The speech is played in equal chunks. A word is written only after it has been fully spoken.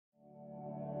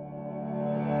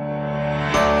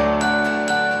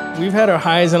We've had our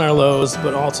highs and our lows,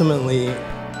 but ultimately,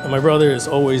 my brother has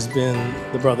always been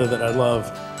the brother that I love,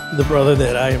 the brother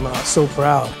that I am so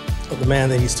proud of the man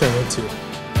that he's turned into.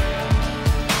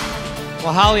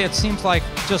 Well, Holly, it seems like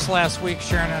just last week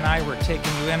Sharon and I were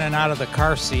taking you in and out of the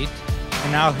car seat,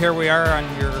 and now here we are on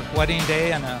your wedding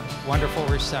day and a wonderful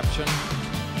reception.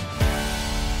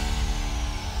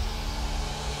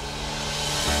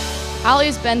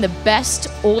 Holly's been the best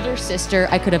older sister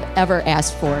I could have ever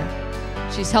asked for.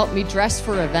 She's helped me dress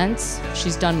for events.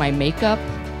 She's done my makeup.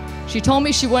 She told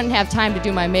me she wouldn't have time to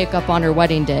do my makeup on her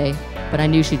wedding day, but I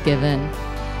knew she'd give in.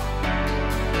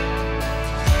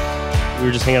 We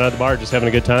were just hanging out at the bar, just having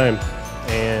a good time,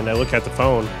 and I look at the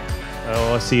phone, and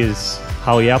all I see is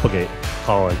Holly Applegate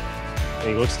calling. And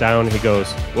he looks down and he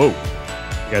goes, "Whoa,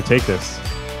 you gotta take this."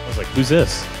 I was like, "Who's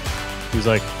this?" He was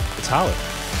like, "It's Holly."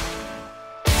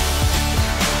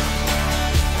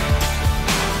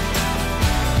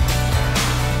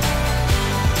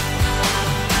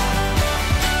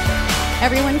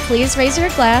 Everyone, please raise your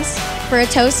glass for a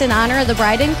toast in honor of the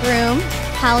bride and groom,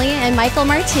 Holly and Michael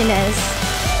Martinez.